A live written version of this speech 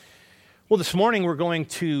Well, this morning we're going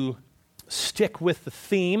to stick with the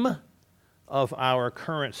theme of our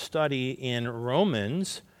current study in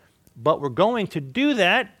Romans, but we're going to do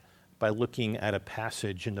that by looking at a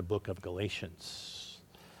passage in the book of Galatians.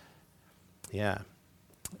 Yeah.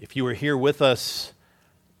 If you were here with us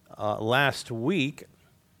last week,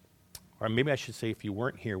 or maybe I should say if you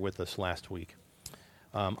weren't here with us last week,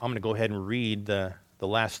 I'm going to go ahead and read the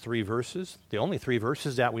last three verses, the only three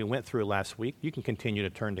verses that we went through last week. You can continue to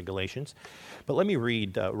turn to Galatians. But let me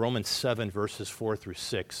read Romans 7, verses 4 through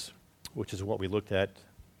 6, which is what we looked at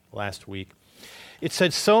last week. It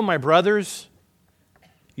said, "So, my brothers,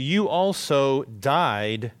 you also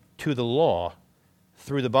died to the law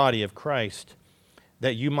through the body of Christ,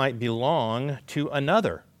 that you might belong to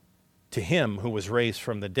another, to him who was raised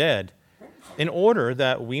from the dead, in order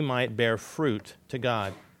that we might bear fruit to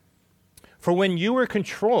God. For when you were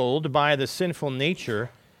controlled by the sinful nature,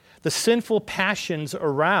 the sinful passions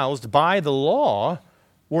aroused by the law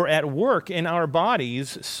were at work in our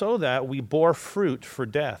bodies so that we bore fruit for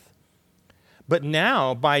death. But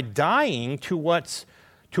now, by dying to what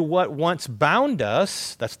once bound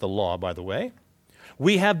us," that's the law, by the way,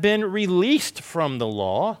 "we have been released from the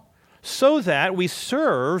law so that we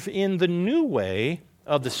serve in the new way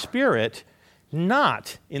of the Spirit,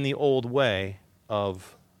 not in the old way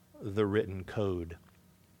of the written code."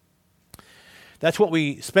 That's what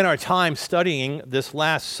we spent our time studying this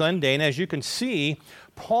last Sunday. And as you can see,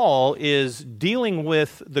 Paul is dealing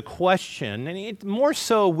with the question, and more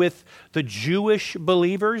so with the Jewish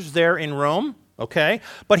believers there in Rome, okay?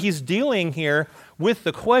 But he's dealing here with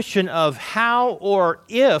the question of how or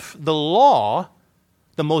if the law,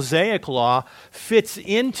 the Mosaic law, fits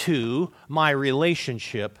into my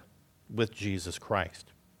relationship with Jesus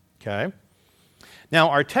Christ, okay? Now,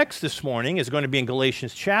 our text this morning is going to be in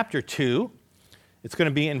Galatians chapter 2. It's going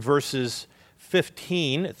to be in verses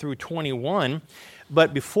 15 through 21.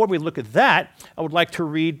 But before we look at that, I would like to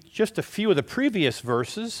read just a few of the previous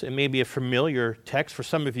verses. It may be a familiar text for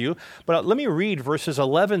some of you, but let me read verses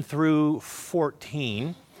 11 through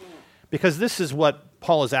 14, because this is what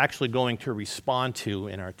Paul is actually going to respond to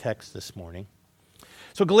in our text this morning.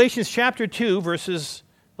 So Galatians chapter 2, verses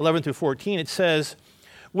 11 through 14, it says,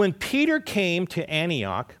 "When Peter came to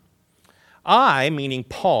Antioch, I," meaning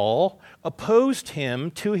Paul, "opposed him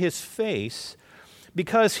to his face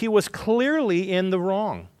because he was clearly in the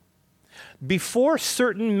wrong. Before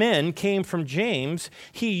certain men came from James,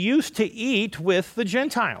 he used to eat with the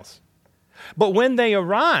Gentiles. But when they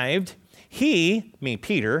arrived, he," meaning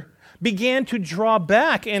Peter, "began to draw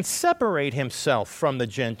back and separate himself from the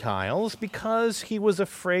Gentiles because he was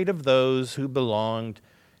afraid of those who belonged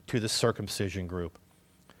to the circumcision group.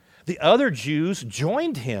 The other Jews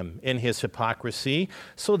joined him in his hypocrisy,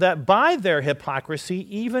 so that by their hypocrisy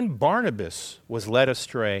even Barnabas was led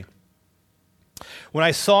astray. When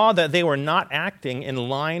I saw that they were not acting in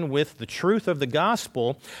line with the truth of the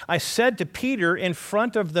gospel, I said to Peter in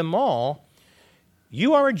front of them all,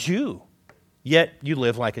 'You are a Jew, yet you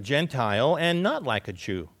live like a Gentile and not like a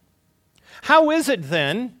Jew. How is it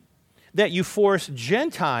then that you force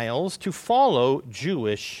Gentiles to follow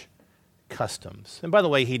Jewish customs?'" And by the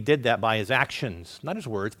way, he did that by his actions, not his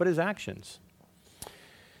words, but his actions.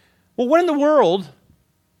 Well, what in the world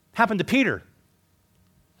happened to Peter?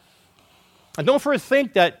 And don't for a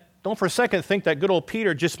second think that good old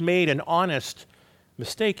Peter just made an honest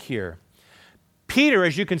mistake here. Peter,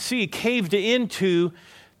 as you can see, caved into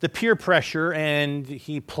the peer pressure and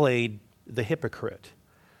he played the hypocrite.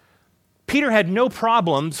 Peter had no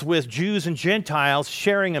problems with Jews and Gentiles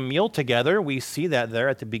sharing a meal together. We see that there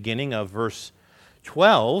at the beginning of verse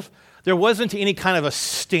 12. There wasn't any kind of a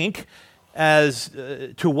stink as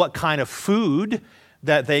to what kind of food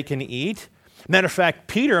that they can eat. Matter of fact,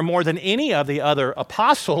 Peter, more than any of the other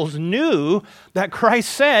apostles, knew that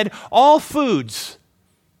Christ said, all foods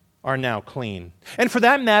are now clean. And for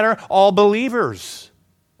that matter, all believers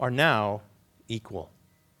are now equal.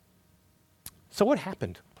 So what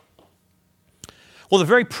happened? Well, the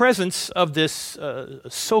very presence of this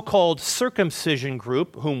so-called circumcision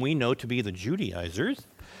group, whom we know to be the Judaizers,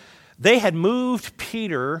 they had moved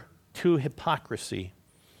Peter to hypocrisy.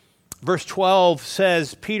 Verse 12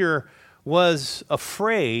 says Peter was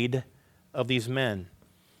afraid of these men.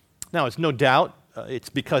 Now, it's no doubt it's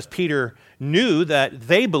because Peter knew that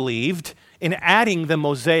they believed in adding the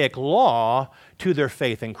Mosaic law to their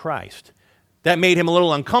faith in Christ. That made him a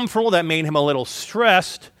little uncomfortable, that made him a little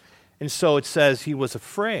stressed, and so it says he was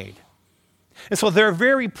afraid. And so their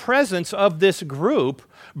very presence of this group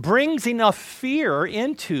brings enough fear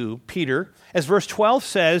into Peter, as verse 12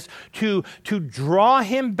 says, to draw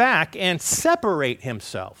him back and separate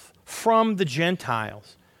himself from the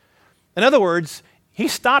Gentiles. In other words, he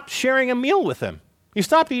stopped sharing a meal with them. He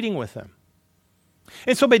stopped eating with them.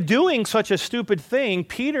 And so by doing such a stupid thing,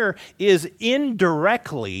 Peter is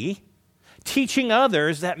indirectly teaching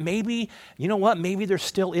others that maybe, you know what, maybe there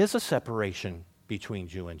still is a separation between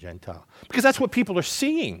Jew and Gentile. Because that's what people are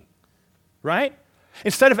seeing, right?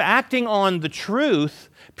 Instead of acting on the truth,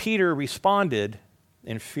 Peter responded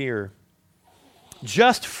in fear.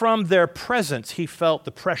 Just from their presence, he felt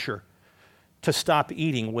the pressure to stop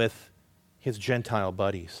eating with his Gentile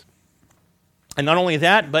buddies. And not only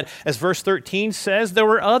that, but as verse 13 says, there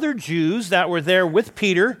were other Jews that were there with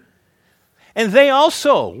Peter, and they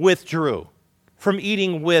also withdrew from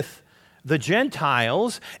eating with the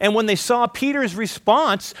Gentiles. And when they saw Peter's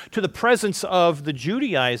response to the presence of the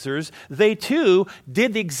Judaizers, they too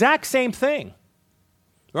did the exact same thing.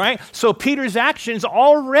 Right? So Peter's actions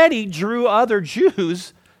already drew other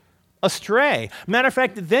Jews astray. Matter of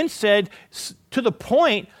fact, it then said, to the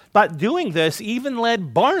point about doing this, even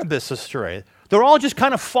led Barnabas astray. They're all just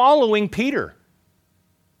kind of following Peter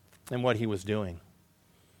and what he was doing.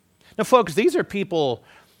 Now, folks, these are people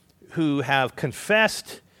who have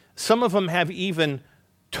confessed, some of them have even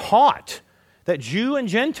taught that Jew and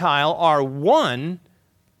Gentile are one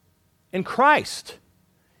in Christ.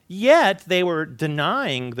 Yet they were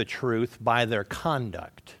denying the truth by their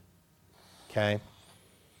conduct. Okay?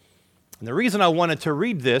 And the reason I wanted to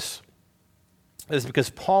read this is because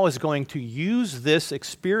Paul is going to use this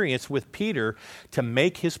experience with Peter to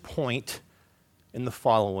make his point in the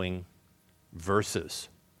following verses.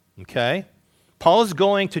 Okay? Paul is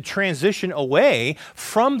going to transition away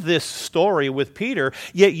from this story with Peter,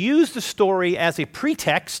 yet use the story as a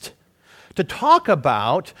pretext to talk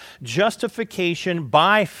about justification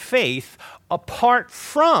by faith apart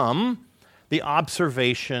from the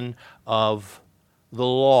observation of the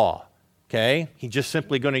law. Okay? He's just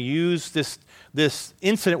simply going to use this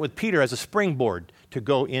incident with Peter as a springboard to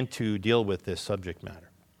go into deal with this subject matter.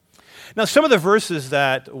 Now, some of the verses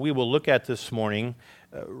that we will look at this morning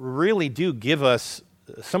really do give us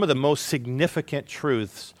some of the most significant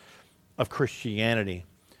truths of Christianity.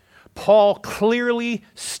 Paul clearly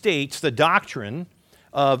states the doctrine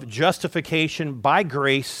of justification by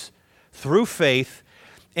grace through faith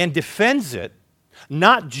and defends it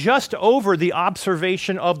not just over the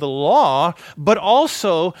observation of the law, but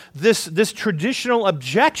also this traditional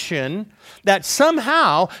objection that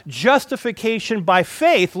somehow justification by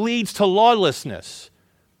faith leads to lawlessness,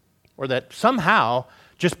 or that somehow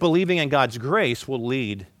just believing in God's grace will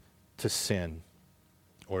lead to sin,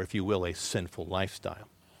 or if you will, a sinful lifestyle.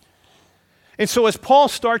 And so as Paul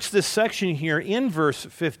starts this section here in verse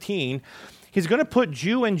 15, he's going to put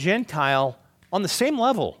Jew and Gentile on the same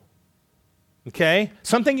level. Okay?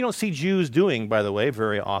 Something you don't see Jews doing, by the way,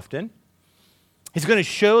 very often. He's going to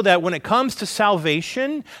show that when it comes to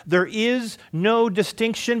salvation, there is no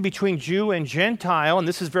distinction between Jew and Gentile. And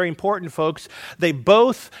this is very important, folks. They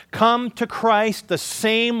both come to Christ the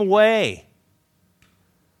same way.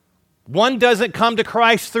 One doesn't come to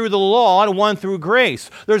Christ through the law and one through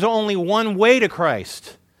grace. There's only one way to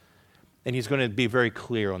Christ. And he's going to be very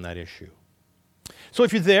clear on that issue. So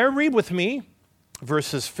if you're there, read with me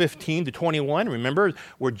verses 15 to 21. Remember,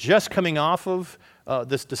 we're just coming off of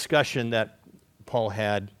this discussion that Paul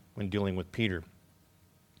had when dealing with Peter.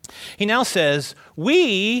 He now says,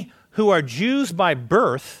 we who are Jews by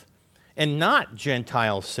birth and not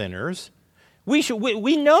Gentile sinners,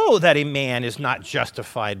 we know that a man is not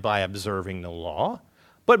justified by observing the law,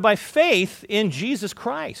 but by faith in Jesus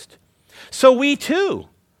Christ. So we too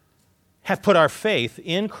have put our faith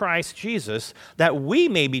in Christ Jesus, that we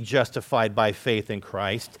may be justified by faith in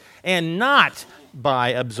Christ and not by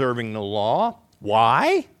observing the law.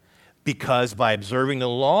 Why? Because by observing the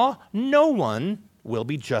law, no one will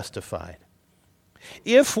be justified.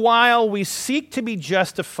 If while we seek to be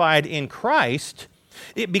justified in Christ,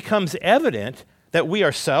 it becomes evident that we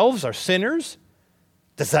ourselves are sinners,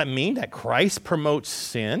 does that mean that Christ promotes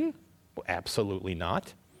sin? Well, absolutely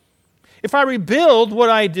not. If I rebuild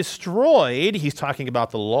what I destroyed, he's talking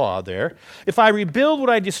about the law there. If I rebuild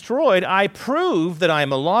what I destroyed, I prove that I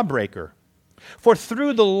am a lawbreaker. For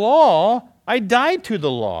through the law, I died to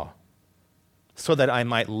the law, so that I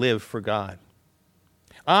might live for God.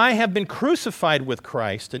 I have been crucified with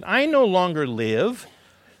Christ, and I no longer live,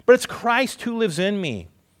 but it's Christ who lives in me.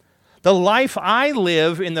 The life I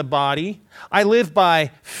live in the body, I live by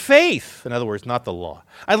faith. In other words, not the law.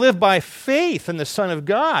 I live by faith in the Son of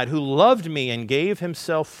God who loved me and gave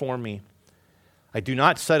himself for me. I do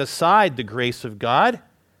not set aside the grace of God,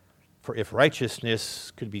 for if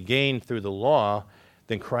righteousness could be gained through the law,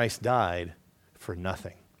 then Christ died for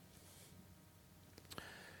nothing.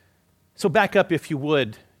 So back up, if you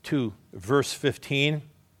would, to verse 15.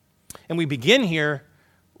 And we begin here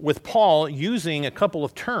with Paul using a couple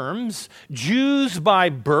of terms, Jews by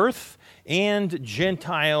birth and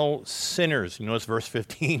Gentile sinners. You notice verse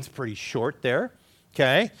 15 is pretty short there.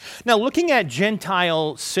 Okay. Now, looking at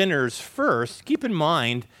Gentile sinners first, keep in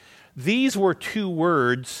mind these were two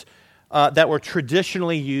words that were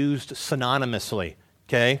traditionally used synonymously.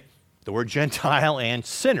 Okay. The word Gentile and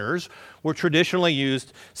sinners were traditionally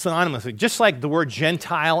used synonymously, just like the word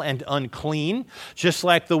Gentile and unclean, just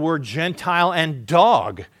like the word Gentile and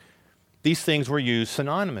dog. These things were used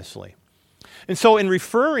synonymously. And so in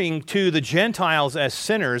referring to the Gentiles as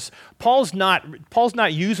sinners, Paul's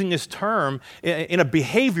not using this term in a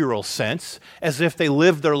behavioral sense, as if they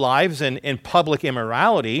lived their lives in public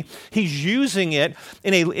immorality. He's using it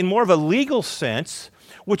in more of a legal sense,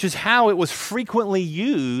 which is how it was frequently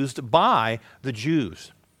used by the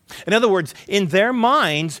Jews. In other words, in their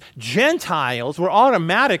minds, Gentiles were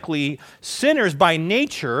automatically sinners by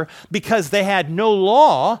nature because they had no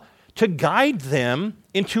law to guide them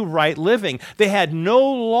into right living. They had no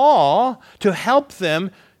law to help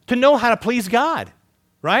them to know how to please God,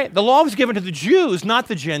 right? The law was given to the Jews, not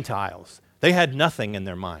the Gentiles. They had nothing in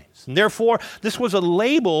their minds. And therefore, this was a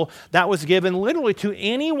label that was given literally to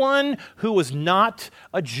anyone who was not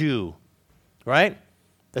a Jew, right?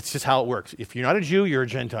 That's just how it works. If you're not a Jew, you're a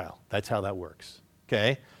Gentile. That's how that works,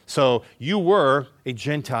 okay? So you were a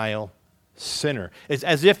Gentile sinner. It's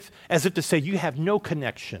as if to say you have no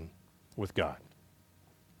connection with God.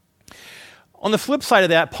 On the flip side of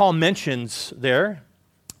that, Paul mentions there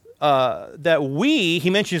that he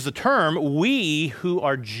mentions the term, we who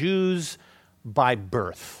are Jews by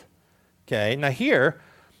birth. Okay, now here,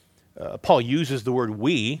 Paul uses the word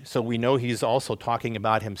we, so we know he's also talking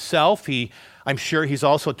about himself. I'm sure he's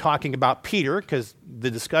also talking about Peter, because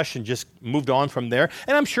the discussion just moved on from there.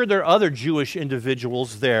 And I'm sure there are other Jewish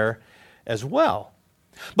individuals there as well.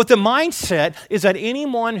 But the mindset is that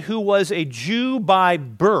anyone who was a Jew by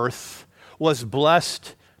birth was a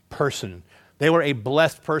blessed person. They were a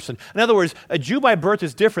blessed person. In other words, a Jew by birth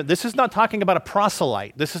is different. This is not talking about a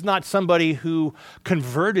proselyte. This is not somebody who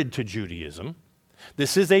converted to Judaism.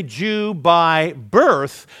 This is a Jew by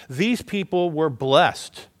birth. These people were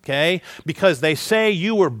blessed, okay? Because they say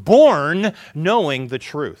you were born knowing the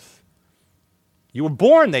truth. You were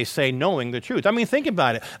born, they say, knowing the truth. I mean, think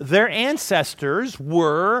about it. Their ancestors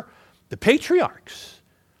were the patriarchs.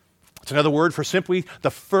 It's another word for simply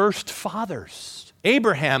the first fathers,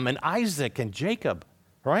 Abraham and Isaac and Jacob,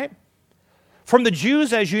 right? From the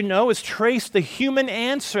Jews, as you know, is traced the human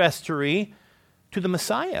ancestry to the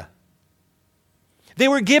Messiah. They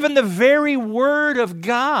were given the very word of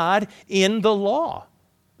God in the law.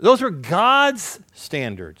 Those were God's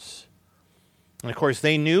standards. And of course,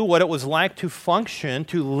 they knew what it was like to function,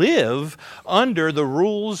 to live under the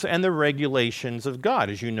rules and the regulations of God.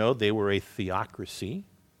 As you know, they were a theocracy,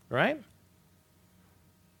 right?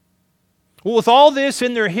 Well, with all this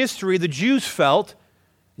in their history, the Jews felt,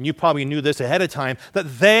 and you probably knew this ahead of time,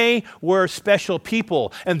 that they were special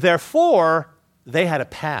people, and therefore they had a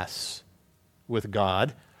pass with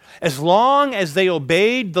God. As long as they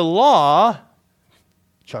obeyed the law,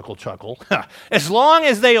 chuckle, chuckle. As long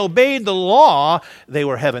as they obeyed the law, they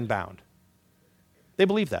were heaven bound. They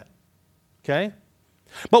believed that. Okay?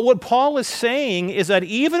 But what Paul is saying is that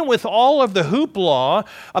even with all of the hoopla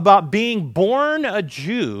about being born a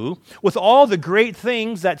Jew, with all the great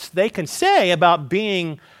things that they can say about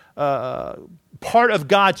being part of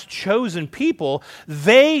God's chosen people,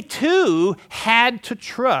 they too had to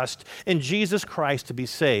trust in Jesus Christ to be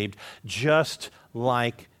saved, just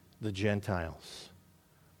like the Gentiles.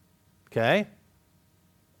 Okay?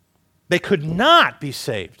 They could not be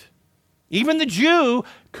saved. Even the Jew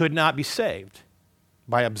could not be saved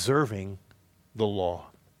by observing the law.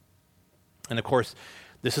 And of course,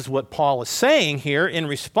 this is what Paul is saying here in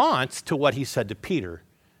response to what he said to Peter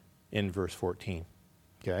in verse 14.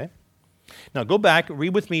 Okay? Now go back,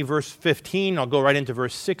 read with me verse 15. I'll go right into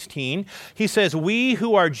verse 16. He says, we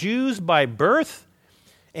who are Jews by birth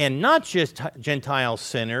and not just Gentile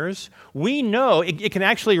sinners, we know, it can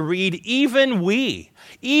actually read, even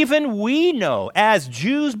we know as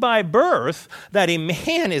Jews by birth that a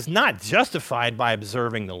man is not justified by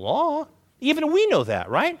observing the law. Even we know that,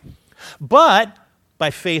 right? But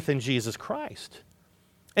by faith in Jesus Christ.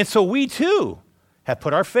 And so we too have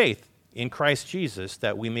put our faith in Christ Jesus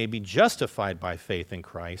that we may be justified by faith in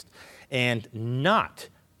Christ and not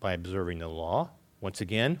by observing the law. Once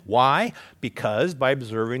again, why? Because by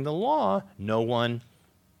observing the law, no one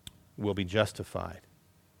will be justified.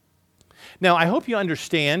 Now, I hope you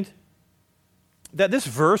understand that this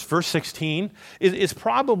verse 16, is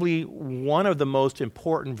probably one of the most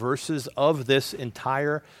important verses of this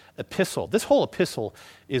entire epistle. This whole epistle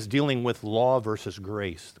is dealing with law versus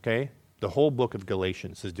grace, okay? The whole book of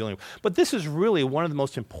Galatians is dealing with. But this is really one of the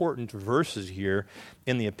most important verses here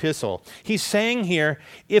in the epistle. He's saying here,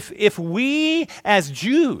 if we as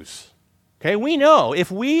Jews, okay, we know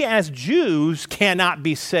if we as Jews cannot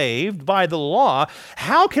be saved by the law,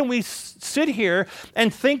 how can we sit here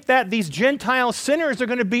and think that these Gentile sinners are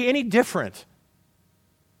going to be any different?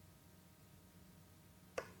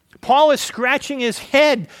 Paul is scratching his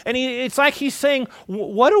head, and it's like he's saying,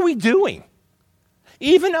 what are we doing?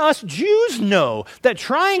 Even us Jews know that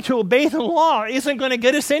trying to obey the law isn't going to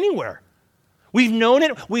get us anywhere. We've known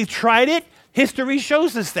it, we've tried it, history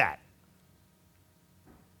shows us that.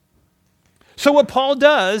 So what Paul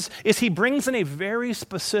does is he brings in a very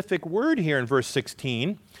specific word here in verse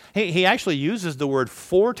 16. He actually uses the word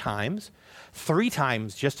 4 times, 3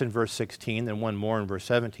 times just in verse 16, then one more in verse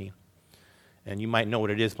 17. And you might know what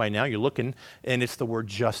it is by now. You're looking, and it's the word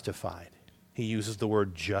justified. He uses the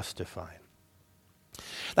word justified.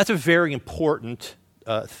 That's a very important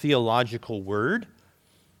theological word,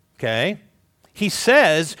 okay? He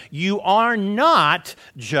says you are not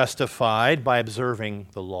justified by observing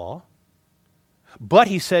the law, but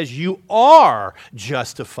he says you are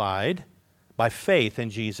justified by faith in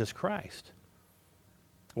Jesus Christ.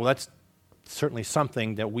 Well, that's certainly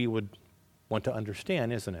something that we would want to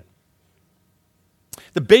understand, isn't it?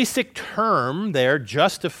 The basic term there,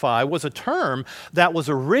 justify, was a term that was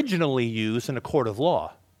originally used in a court of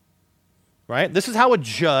law. Right? This is how a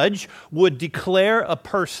judge would declare a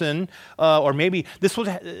person, or maybe this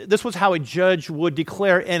was how a judge would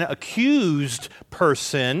declare an accused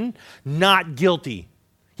person not guilty.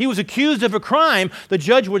 He was accused of a crime. The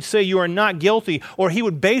judge would say, you are not guilty, or he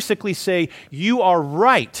would basically say, you are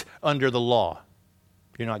right under the law.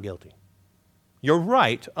 You're not guilty. You're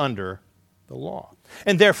right under the law.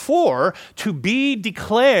 And therefore, to be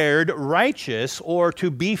declared righteous or to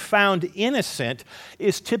be found innocent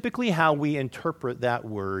is typically how we interpret that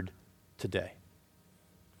word today.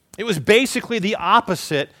 It was basically the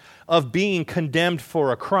opposite of being condemned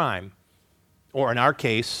for a crime, or in our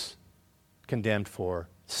case, condemned for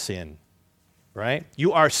sin, right?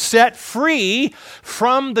 You are set free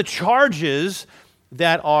from the charges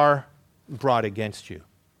that are brought against you.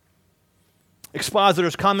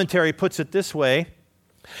 Expositor's commentary puts it this way: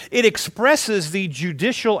 it expresses the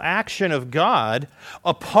judicial action of God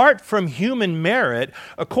apart from human merit,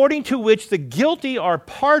 according to which the guilty are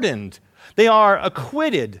pardoned, they are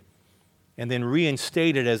acquitted, and then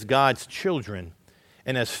reinstated as God's children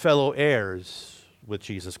and as fellow heirs with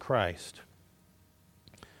Jesus Christ.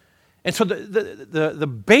 And so the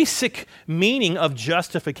basic meaning of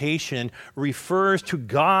justification refers to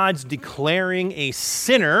God's declaring a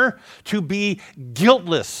sinner to be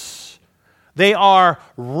guiltless. They are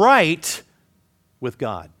right with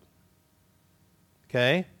God.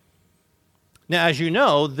 Okay? Now, as you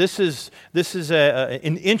know, this is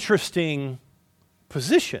an interesting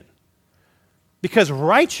position. Because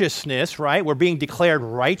righteousness, right, we're being declared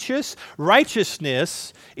righteous.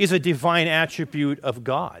 Righteousness is a divine attribute of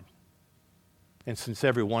God. And since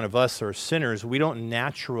every one of us are sinners, we don't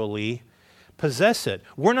naturally possess it.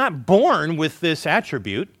 We're not born with this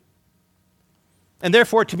attribute. And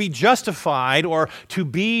therefore, to be justified or to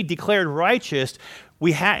be declared righteous,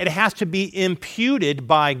 it has to be imputed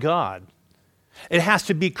by God. It has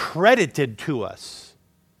to be credited to us,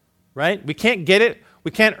 right? We can't get it. We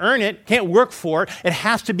can't earn it. Can't work for it. It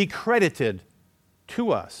has to be credited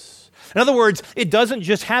to us. In other words, it doesn't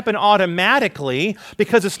just happen automatically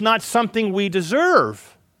because it's not something we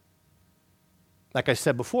deserve. Like I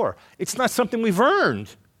said before, it's not something we've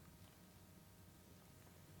earned.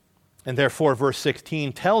 And therefore, verse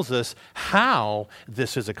 16 tells us how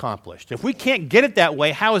this is accomplished. If we can't get it that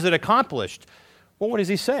way, how is it accomplished? Well, what does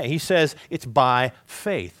he say? He says it's by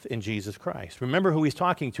faith in Jesus Christ. Remember who he's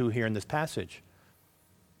talking to here in this passage.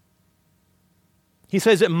 He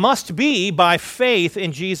says it must be by faith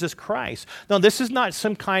in Jesus Christ. Now, this is not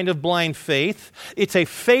some kind of blind faith. It's a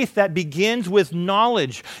faith that begins with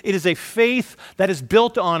knowledge. It is a faith that is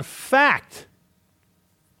built on fact.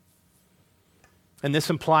 And this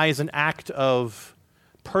implies an act of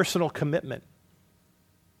personal commitment.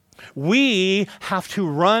 We have to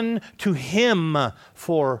run to Him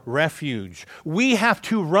for refuge. We have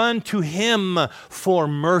to run to Him for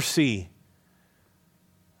mercy.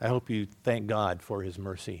 I hope you thank God for His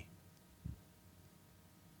mercy.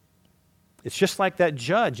 It's just like that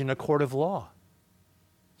judge in a court of law.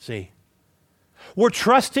 See? We're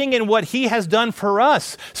trusting in what He has done for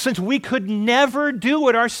us since we could never do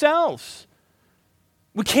it ourselves.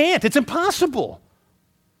 We can't. It's impossible.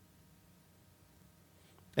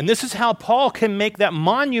 And this is how Paul can make that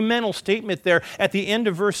monumental statement there at the end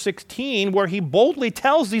of verse 16, where he boldly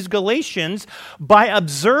tells these Galatians, by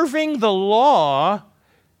observing the law,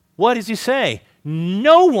 what does he say?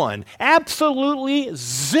 No one, absolutely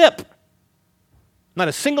zip, not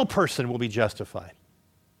a single person will be justified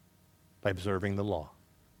by observing the law.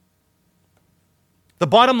 The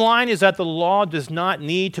bottom line is that the law does not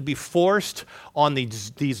need to be forced on these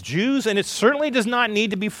Jews, and it certainly does not need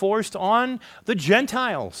to be forced on the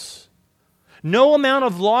Gentiles. No amount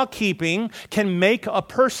of law keeping can make a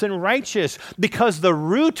person righteous, because the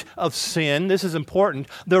root of sin, this is important,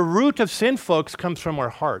 the root of sin, folks, comes from our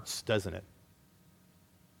hearts, doesn't it?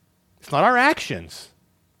 It's not our actions.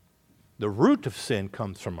 The root of sin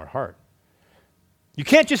comes from our heart. You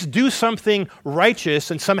can't just do something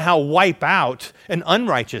righteous and somehow wipe out an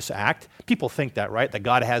unrighteous act. People think that, right? That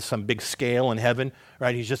God has some big scale in heaven,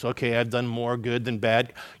 right? He's just, okay, I've done more good than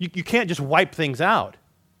bad. You can't just wipe things out.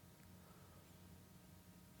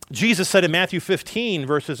 Jesus said in Matthew 15,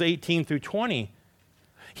 verses 18 through 20,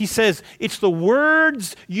 he says, it's the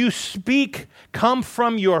words you speak come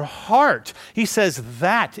from your heart. He says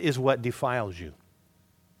that is what defiles you.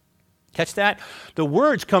 Catch that? The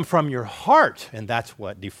words come from your heart, and that's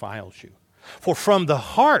what defiles you. For from the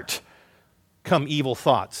heart come evil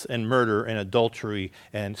thoughts and murder and adultery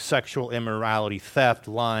and sexual immorality, theft,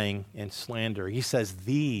 lying, and slander. He says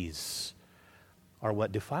these are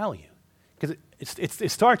what defile you. Because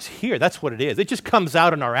it starts here. That's what it is. It just comes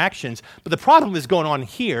out in our actions. But the problem is going on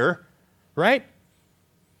here, right?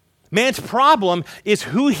 Man's problem is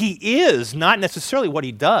who he is, not necessarily what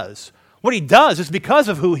he does. What he does is because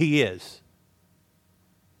of who he is.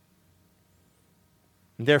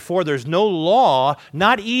 And therefore, there's no law,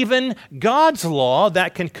 not even God's law,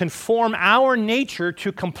 that can conform our nature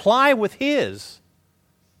to comply with his.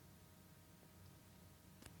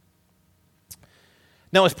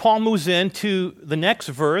 Now, as Paul moves into the next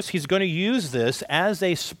verse, he's going to use this as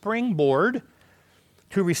a springboard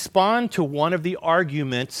to respond to one of the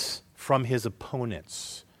arguments from his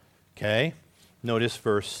opponents. Okay? Notice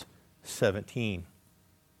verse 17.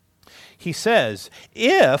 He says,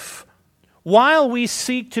 if, while we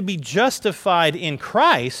seek to be justified in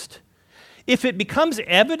Christ, if it becomes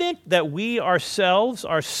evident that we ourselves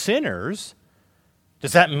are sinners,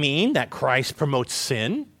 does that mean that Christ promotes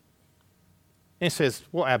sin? And he says,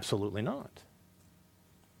 well, absolutely not.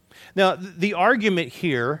 Now, the argument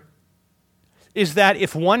here is that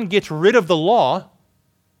if one gets rid of the law,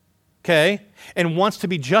 okay, and wants to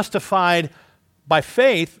be justified by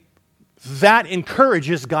faith, that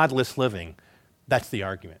encourages godless living. That's the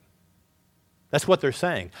argument. That's what they're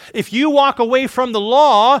saying. If you walk away from the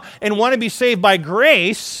law and want to be saved by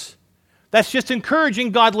grace, that's just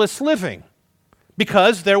encouraging godless living,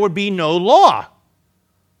 because there would be no law.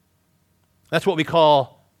 That's what we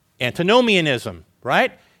call antinomianism,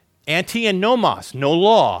 right? Anti and nomos, no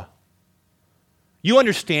law. You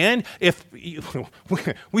understand, if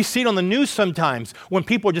we see it on the news sometimes, when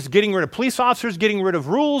people are just getting rid of police officers, getting rid of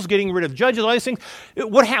rules, getting rid of judges, all these things,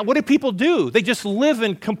 what do people do? They just live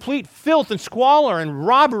in complete filth and squalor and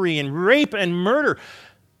robbery and rape and murder,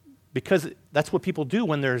 because that's what people do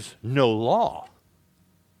when there's no law,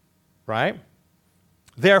 right?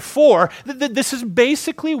 Therefore, this is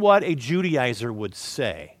basically what a Judaizer would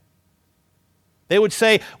say. They would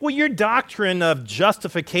say, well, your doctrine of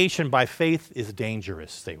justification by faith is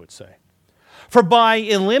dangerous, they would say. For by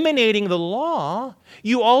eliminating the law,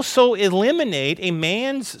 you also eliminate a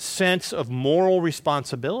man's sense of moral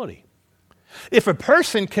responsibility. If a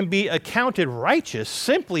person can be accounted righteous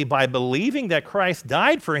simply by believing that Christ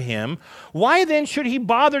died for him, why then should he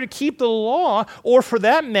bother to keep the law? Or for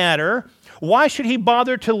that matter, why should he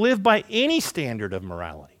bother to live by any standard of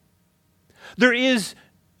morality? There is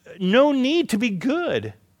no need to be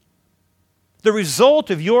good. The result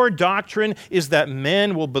of your doctrine is that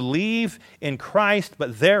men will believe in Christ,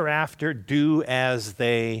 but thereafter do as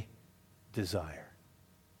they desire.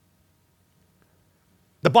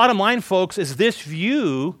 The bottom line, folks, is this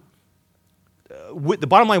view. The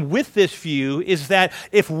bottom line with this view is that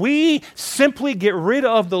if we simply get rid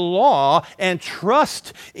of the law and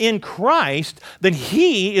trust in Christ, then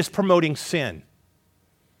he is promoting sin,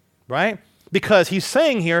 right? Because he's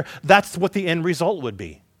saying here that's what the end result would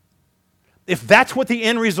be. If that's what the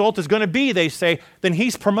end result is going to be, they say, then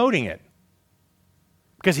he's promoting it.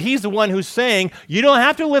 Because he's the one who's saying, you don't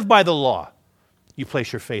have to live by the law. You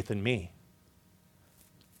place your faith in me.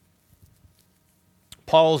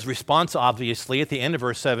 Paul's response, obviously, at the end of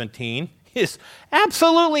verse 17 is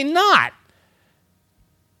absolutely not.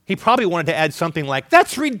 He probably wanted to add something like,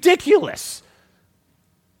 that's ridiculous.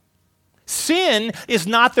 Sin is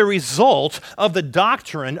not the result of the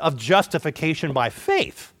doctrine of justification by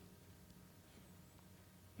faith.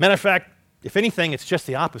 Matter of fact, if anything, it's just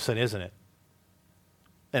the opposite, isn't it?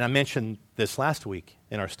 And I mentioned this last week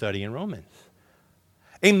in our study in Romans.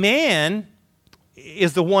 A man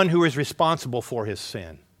is the one who is responsible for his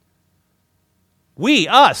sin. We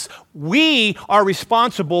are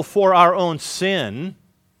responsible for our own sin.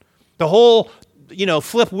 The whole,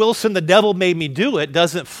 Flip Wilson, the devil made me do it,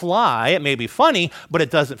 doesn't fly. It may be funny, but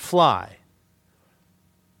it doesn't fly.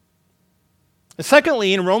 And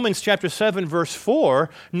secondly, in Romans chapter 7, verse 4,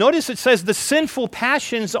 notice it says the sinful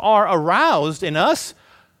passions are aroused in us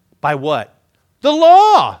by what? The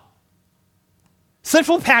law.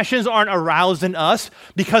 Sinful passions aren't aroused in us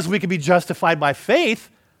because we can be justified by faith.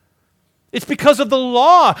 It's because of the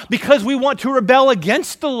law, because we want to rebel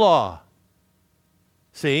against the law.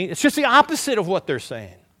 See, it's just the opposite of what they're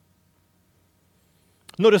saying.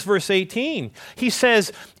 Notice verse 18. He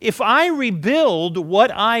says, if I rebuild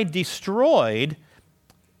what I destroyed,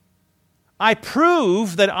 I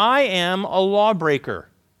prove that I am a lawbreaker.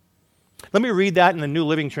 Let me read that in the New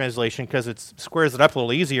Living Translation because it squares it up a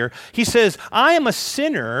little easier. He says, I am a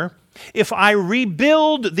sinner if I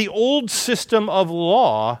rebuild the old system of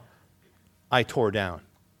law I tore down.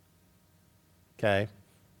 Okay?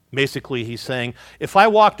 Basically, he's saying, if I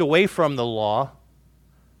walked away from the law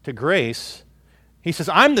to grace, he says,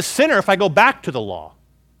 I'm the sinner if I go back to the law.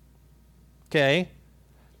 Okay?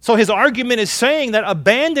 So his argument is saying that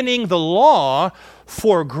abandoning the law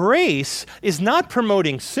for grace is not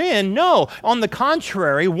promoting sin. No, on the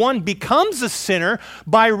contrary, one becomes a sinner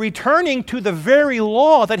by returning to the very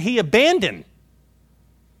law that he abandoned.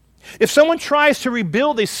 If someone tries to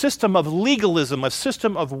rebuild a system of legalism, a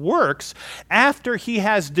system of works, after he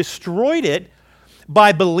has destroyed it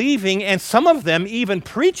by believing, and some of them even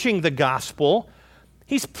preaching the gospel,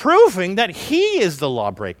 he's proving that he is the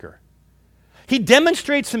lawbreaker. He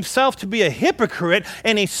demonstrates himself to be a hypocrite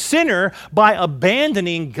and a sinner by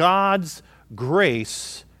abandoning God's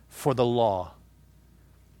grace for the law.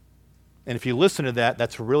 And if you listen to that,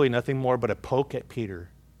 that's really nothing more but a poke at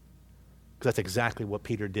Peter. Because that's exactly what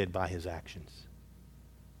Peter did by his actions.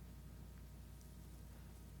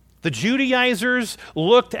 The Judaizers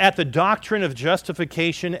looked at the doctrine of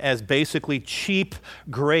justification as basically cheap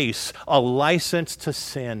grace, a license to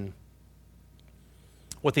sin.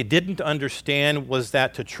 What they didn't understand was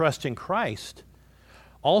that to trust in Christ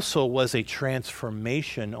also was a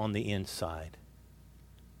transformation on the inside.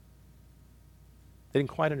 They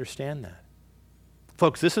didn't quite understand that.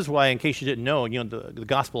 Folks, this is why, in case you didn't know, the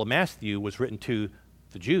Gospel of Matthew was written to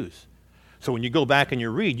the Jews. So when you go back and you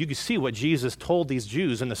read, you can see what Jesus told these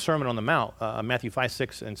Jews in the Sermon on the Mount, Matthew 5,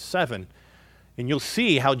 6, and 7. And you'll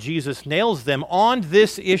see how Jesus nails them on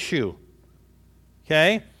this issue.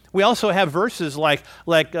 Okay? We also have verses like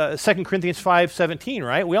 2 Corinthians 5, 17,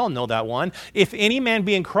 right? We all know that one. If any man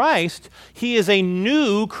be in Christ, he is a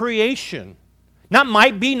new creation. Not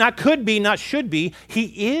might be, not could be, not should be.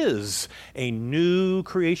 He is a new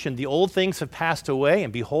creation. The old things have passed away,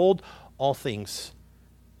 and behold, all things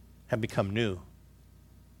have become new.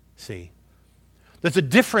 See, there's a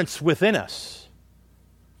difference within us.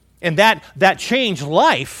 And that changed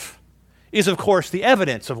life is, of course, the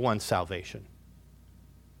evidence of one's salvation.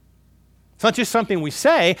 It's not just something we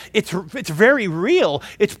say. It's very real.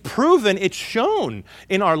 It's proven. It's shown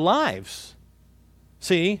in our lives.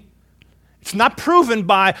 See? It's not proven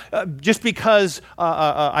by just because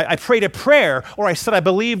I prayed a prayer or I said I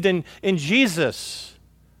believed in Jesus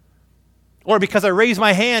or because I raised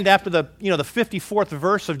my hand after the 54th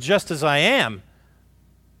verse of just as I am.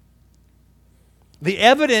 The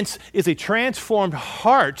evidence is a transformed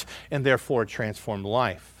heart and therefore a transformed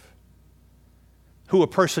life. Who a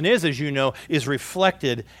person is, as you know, is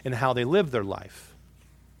reflected in how they live their life.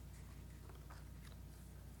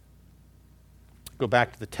 Go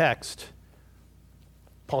back to the text.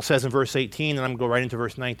 Paul says in verse 18, and I'm going to go right into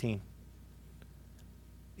verse 19.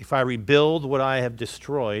 If I rebuild what I have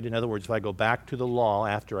destroyed, in other words, if I go back to the law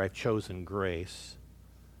after I've chosen grace,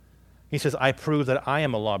 he says, I prove that I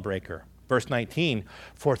am a lawbreaker. Verse 19,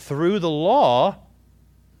 for through the law,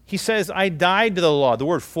 he says, I died to the law. The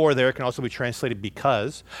word for there can also be translated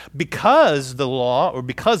because. Because the law, or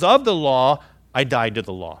because of the law, I died to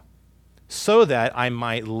the law, so that I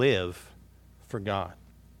might live for God.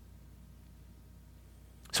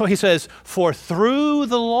 So he says, for through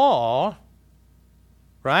the law,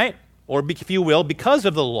 right? Or if you will, because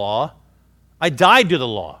of the law, I died to the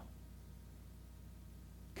law.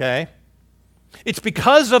 Okay? It's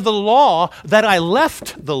because of the law that I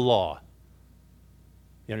left the law.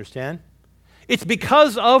 You understand? It's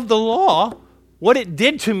because of the law what it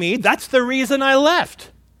did to me, that's the reason I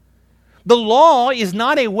left. The law is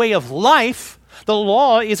not a way of life. The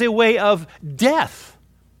law is a way of death.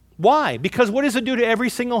 Why? Because what does it do to every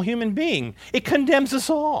single human being? It condemns us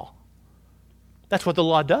all. That's what the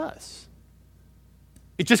law does.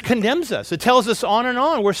 It just condemns us. It tells us on and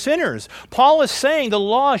on, we're sinners. Paul is saying the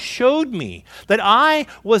law showed me that I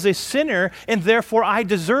was a sinner and therefore I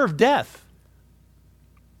deserve death.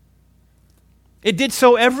 It did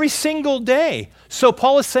so every single day. So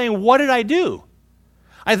Paul is saying, what did I do?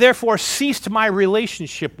 I therefore ceased my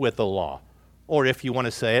relationship with the law. Or if you want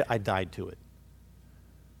to say it, I died to it.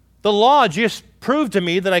 The law just proved to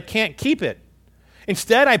me that I can't keep it.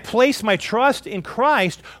 Instead, I placed my trust in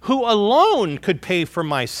Christ, who alone could pay for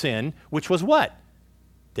my sin, which was what?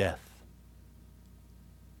 Death.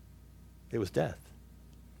 It was death.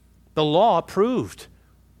 The law proved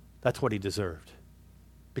that's what he deserved.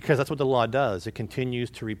 Because that's what the law does. It continues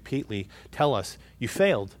to repeatedly tell us, you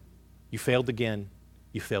failed. You failed again.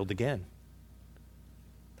 You failed again.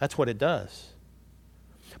 That's what it does.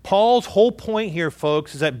 Paul's whole point here,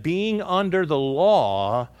 folks, is that being under the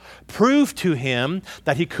law proved to him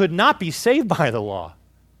that he could not be saved by the law.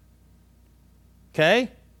 Okay?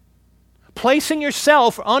 Placing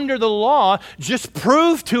yourself under the law just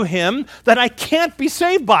proved to him that I can't be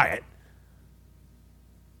saved by it.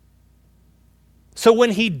 So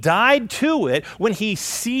when he died to it, when he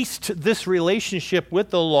ceased this relationship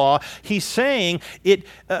with the law, he's saying I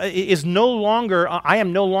am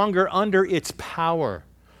no longer under its power.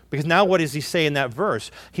 Because now what does he say in that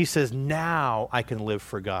verse? He says, now I can live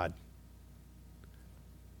for God.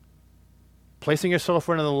 Placing yourself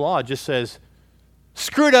under the law just says,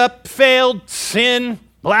 screwed up, failed, sin,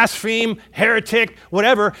 blaspheme, heretic,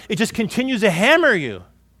 whatever. It just continues to hammer you.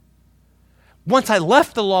 Once I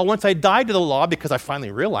left the law, once I died to the law, because I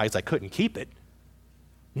finally realized I couldn't keep it,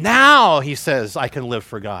 now, he says, I can live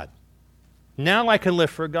for God. Now I can live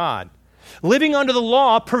for God. Living under the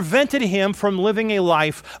law prevented him from living a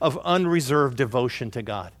life of unreserved devotion to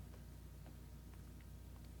God.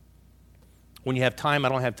 When you have time, I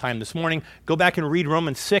don't have time this morning, go back and read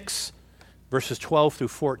Romans 6, verses 12 through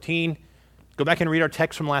 14. Go back and read our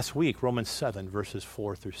text from last week, Romans 7, verses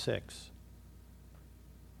 4 through 6.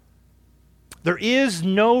 There is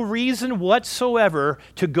no reason whatsoever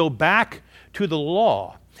to go back to the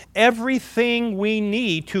law. Everything we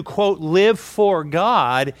need to, quote, live for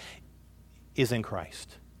God is in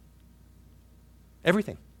Christ.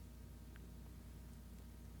 Everything.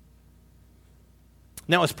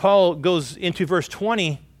 Now, as Paul goes into verse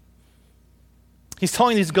 20, he's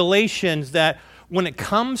telling these Galatians that when it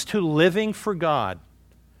comes to living for God,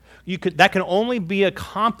 that can only be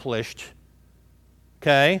accomplished,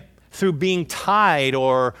 okay, through being tied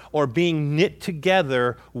or being knit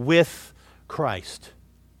together with Christ.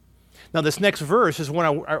 Now, this next verse is one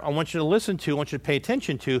I want you to listen to, I want you to pay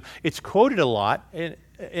attention to. It's quoted a lot,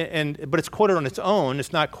 but it's quoted on its own.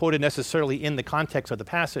 It's not quoted necessarily in the context of the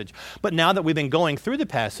passage. But now that we've been going through the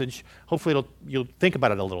passage, hopefully you'll think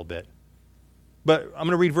about it a little bit. But I'm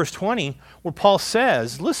going to read verse 20, where Paul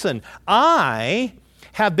says, listen, I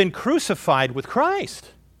have been crucified with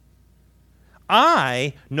Christ.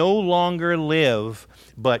 I no longer live,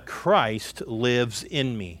 but Christ lives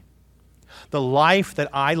in me. The life that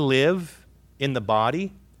I live in the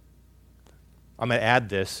body, I'm going to add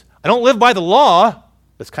this. I don't live by the law.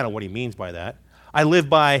 That's kind of what he means by that. I live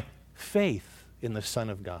by faith in the Son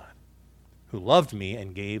of God, who loved me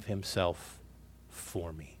and gave himself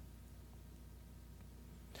for me.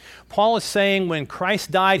 Paul is saying when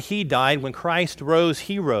Christ died, he died. When Christ rose,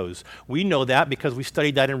 he rose. We know that because we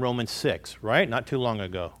studied that in Romans 6, right? Not too long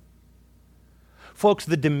ago. Folks,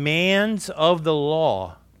 the demands of the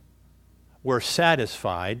law were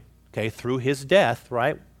satisfied, okay, through his death,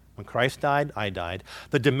 right? When Christ died, I died.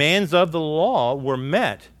 The demands of the law were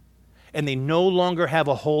met, and they no longer have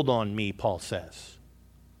a hold on me, Paul says,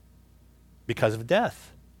 because of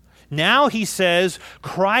death. Now he says,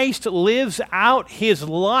 Christ lives out his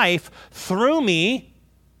life through me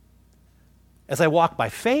as I walk by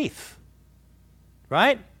faith,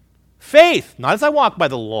 right? Faith, not as I walk by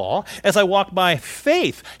the law, as I walk by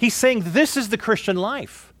faith. He's saying this is the Christian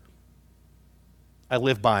life. I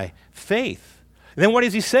live by faith. And then what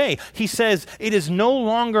does he say? He says, it is no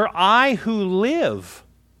longer I who live,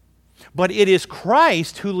 but it is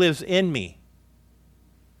Christ who lives in me.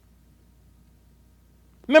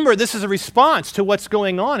 Remember, this is a response to what's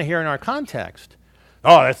going on here in our context.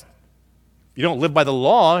 Oh, you don't live by the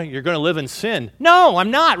law, you're going to live in sin. No,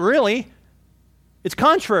 I'm not really. It's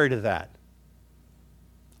contrary to that.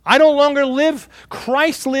 I no longer live,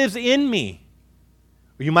 Christ lives in me.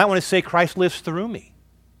 Or you might want to say Christ lives through me.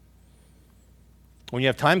 When you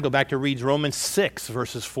have time, go back to read Romans 6,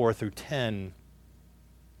 verses 4 through 10.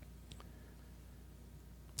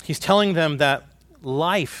 He's telling them that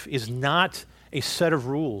life is not a set of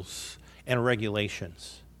rules and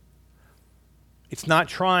regulations. It's not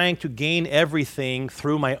trying to gain everything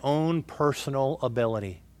through my own personal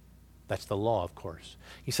ability. That's the law, of course.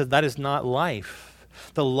 He said that is not life.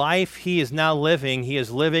 The life he is now living, he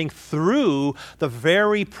is living through the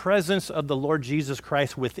very presence of the Lord Jesus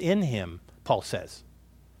Christ within him, Paul says.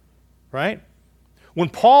 Right? When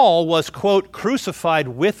Paul was, quote, crucified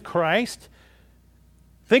with Christ,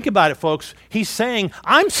 think about it, folks. He's saying,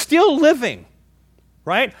 I'm still living,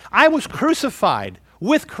 right? I was crucified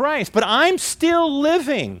with Christ, but I'm still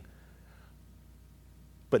living.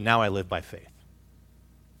 But now I live by faith.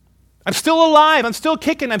 I'm still alive. I'm still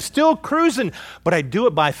kicking. I'm still cruising, but I do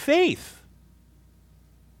it by faith.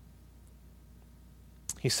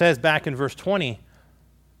 He says back in verse 20,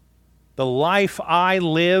 the life I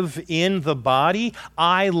live in the body,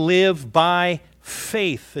 I live by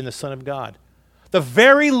faith in the Son of God. The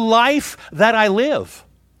very life that I live.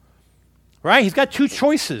 Right? He's got two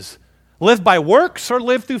choices. Live by works or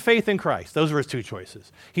live through faith in Christ. Those are his two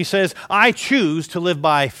choices. He says, I choose to live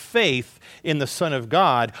by faith in the Son of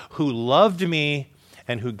God who loved me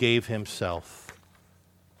and who gave himself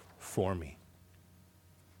for me.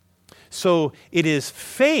 So it is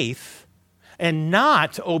faith and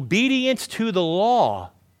not obedience to the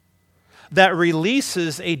law that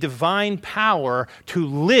releases a divine power to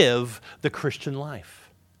live the Christian life.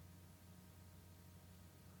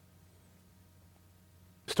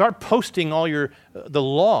 Start posting all the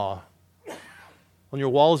law on your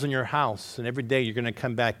walls in your house, and every day you're going to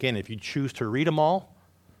come back in. If you choose to read them all,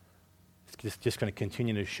 it's just going to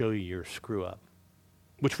continue to show you your screw up,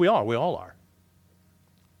 which we all are.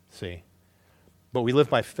 See? But we live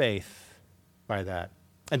by faith by that.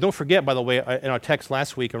 And don't forget, by the way, in our text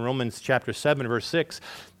last week in Romans chapter 7, verse 6,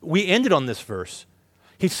 we ended on this verse.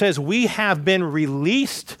 He says, we have been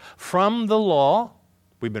released from the law.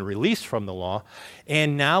 We've been released from the law,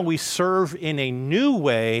 and now we serve in a new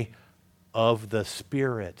way of the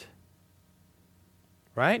Spirit.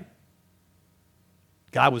 Right?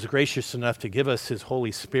 God was gracious enough to give us his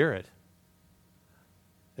Holy Spirit.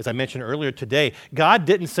 As I mentioned earlier today, God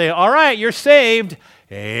didn't say, all right, you're saved.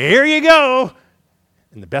 Here you go.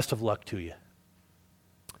 And the best of luck to you.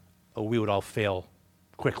 Oh, we would all fail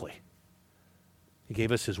quickly. He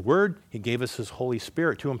gave us his word. He gave us his Holy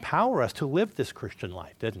Spirit to empower us to live this Christian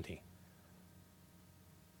life, didn't he?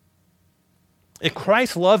 If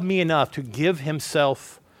Christ loved me enough to give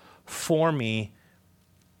himself for me,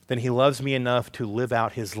 then he loves me enough to live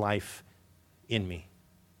out his life in me.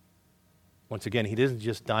 Once again, he doesn't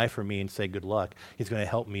just die for me and say good luck. He's going to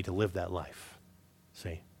help me to live that life.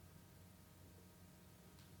 See?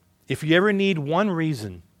 If you ever need one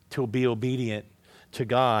reason to be obedient to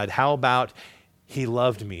God, how about he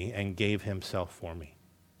loved me and gave himself for me?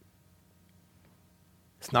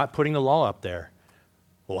 It's not putting the law up there.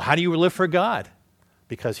 Well, how do you live for God?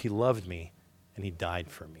 Because he loved me and he died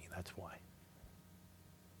for me. That's why.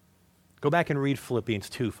 Go back and read Philippians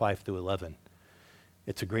 2, 5 through 11.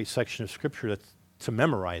 It's a great section of Scripture to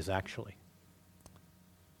memorize, actually.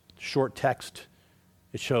 Short text.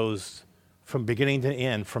 It shows from beginning to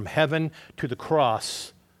end, from heaven to the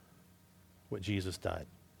cross, what Jesus died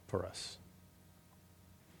for us.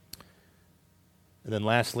 And then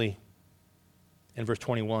lastly, in verse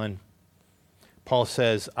 21, Paul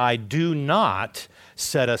says, I do not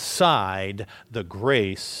set aside the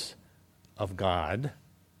grace of God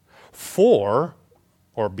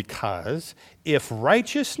because if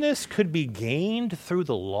righteousness could be gained through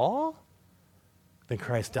the law, then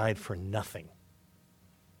Christ died for nothing.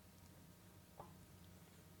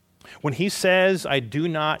 When he says, I do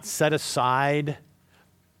not set aside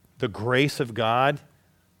the grace of God,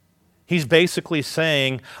 he's basically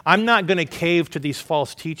saying, I'm not going to cave to these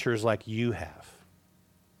false teachers like you have.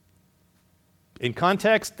 In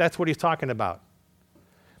context, that's what he's talking about.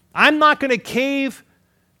 I'm not going to cave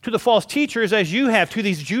to the false teachers as you have, to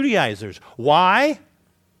these Judaizers. Why?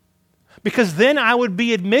 Because then I would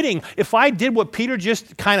be admitting, if I did what Peter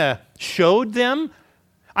just kind of showed them,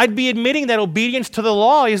 I'd be admitting that obedience to the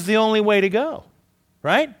law is the only way to go,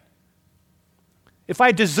 right? If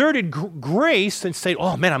I deserted grace and say,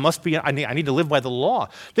 oh man, I need to live by the law,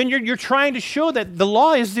 then you're trying to show that the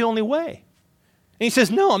law is the only way. And he says,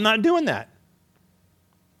 no, I'm not doing that.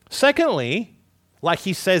 Secondly, like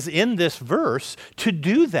he says in this verse, to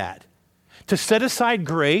do that, to set aside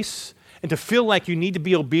grace and to feel like you need to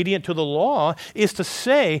be obedient to the law is to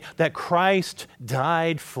say that Christ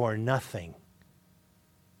died for nothing.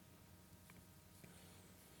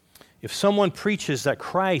 If someone preaches that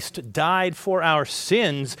Christ died for our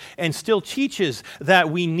sins and still teaches that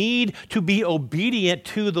we need to be obedient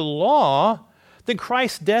to the law, then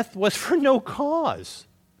Christ's death was for no cause.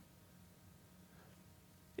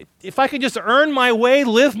 If I could just earn my way,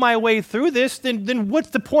 live my way through this, then what's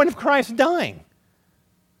the point of Christ dying?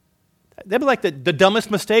 That'd be like the dumbest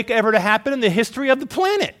mistake ever to happen in the history of the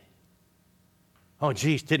planet. Oh,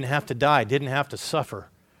 geez, didn't have to die, didn't have to suffer.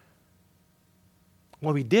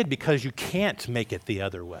 Well, we did because you can't make it the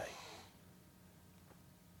other way.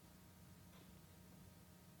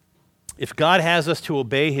 If God has us to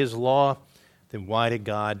obey his law, then why did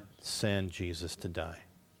God send Jesus to die?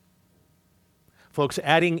 Folks,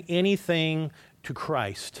 adding anything to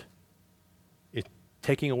Christ is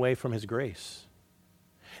taking away from his grace.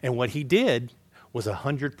 And what he did was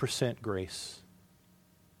 100% grace.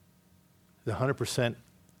 100%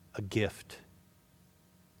 a gift.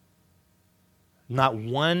 Not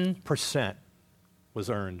 1% was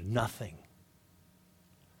earned, nothing.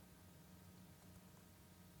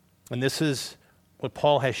 And this is what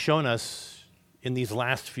Paul has shown us in these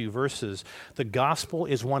last few verses. The gospel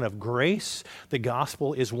is one of grace. The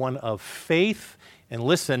gospel is one of faith. And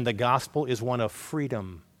listen, the gospel is one of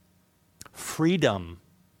freedom. Freedom.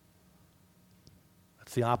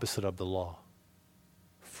 That's the opposite of the law.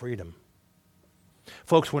 Freedom.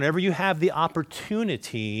 Folks, whenever you have the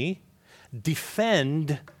opportunity,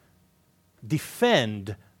 defend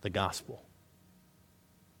the gospel.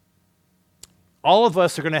 All of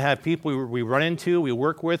us are going to have people we run into, we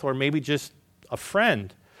work with, or maybe just a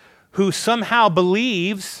friend who somehow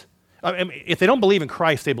believes, if they don't believe in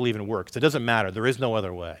Christ, they believe in works. It doesn't matter. There is no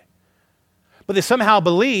other way. But they somehow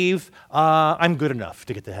believe, I'm good enough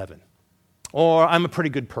to get to heaven. Or I'm a pretty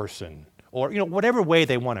good person. Or, whatever way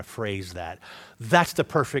they want to phrase that. That's the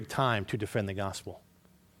perfect time to defend the gospel.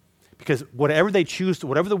 Because whatever they choose,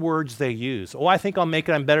 whatever the words they use, I think I'll make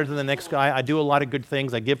it, I'm better than the next guy, I do a lot of good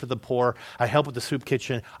things, I give to the poor, I help with the soup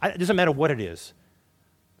kitchen, it doesn't matter what it is.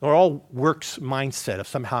 They're all works mindset of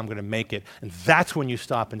somehow I'm going to make it. And that's when you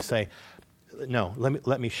stop and say, no,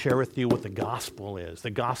 let me share with you what the gospel is. The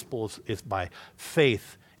gospel is by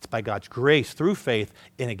faith. It's by God's grace through faith,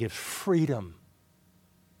 and it gives freedom.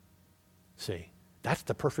 See, that's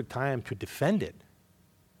the perfect time to defend it,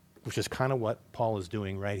 which is kind of what Paul is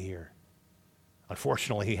doing right here.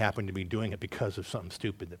 Unfortunately, he happened to be doing it because of something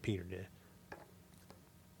stupid that Peter did.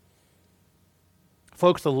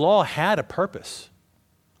 Folks, the law had a purpose,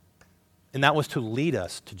 and that was to lead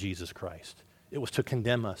us to Jesus Christ. It was to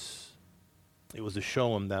condemn us. It was to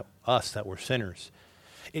show him that we're sinners.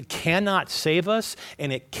 It cannot save us,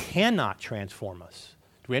 and it cannot transform us.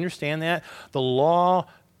 Do we understand that? The law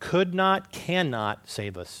cannot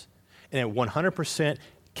save us, and it 100%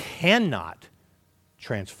 cannot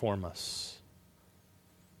transform us.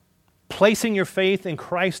 Placing your faith in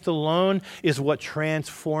Christ alone is what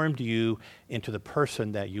transformed you into the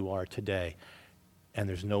person that you are today. And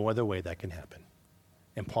there's no other way that can happen.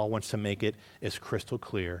 And Paul wants to make it as crystal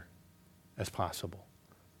clear as possible.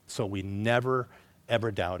 So we never,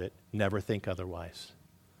 ever doubt it, never think otherwise.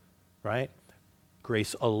 Right?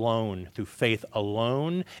 Grace alone, through faith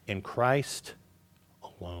alone, in Christ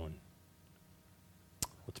alone.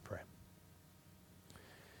 Let's pray.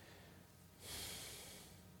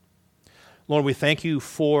 Lord, we thank you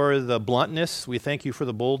for the bluntness. We thank you for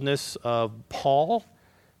the boldness of Paul,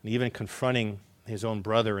 and even confronting his own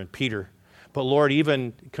brother and Peter. But Lord,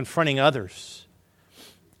 even confronting others.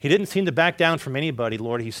 He didn't seem to back down from anybody,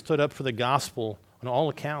 Lord. He stood up for the gospel on all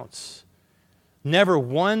accounts. Never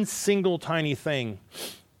one single tiny thing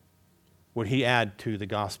would he add to the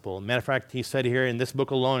gospel. Matter of fact, he said here in this book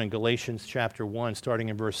alone, in Galatians chapter 1, starting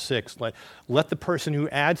in verse 6, let the person who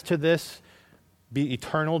adds to this be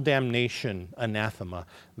eternal damnation, anathema.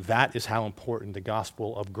 That is how important the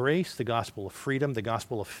gospel of grace, the gospel of freedom, the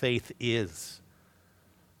gospel of faith is.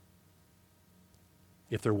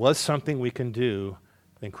 If there was something we can do,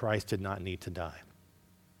 then Christ did not need to die.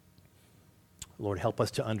 Lord, help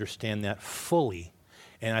us to understand that fully.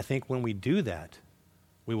 And I think when we do that,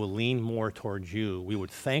 we will lean more towards you. We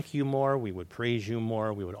would thank you more. We would praise you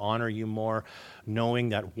more. We would honor you more, knowing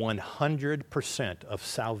that 100% of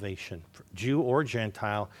salvation, Jew or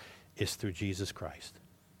Gentile, is through Jesus Christ.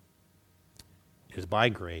 It is by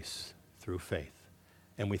grace through faith.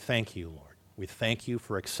 And we thank you, Lord. We thank you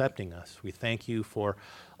for accepting us. We thank you for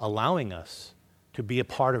allowing us to be a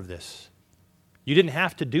part of this. You didn't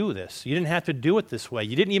have to do this. You didn't have to do it this way.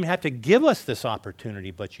 You didn't even have to give us this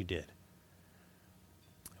opportunity, but you did.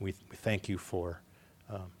 We thank you for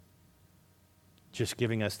just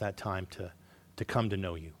giving us that time to come to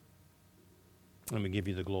know you. And we give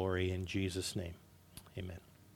you the glory in Jesus' name. Amen.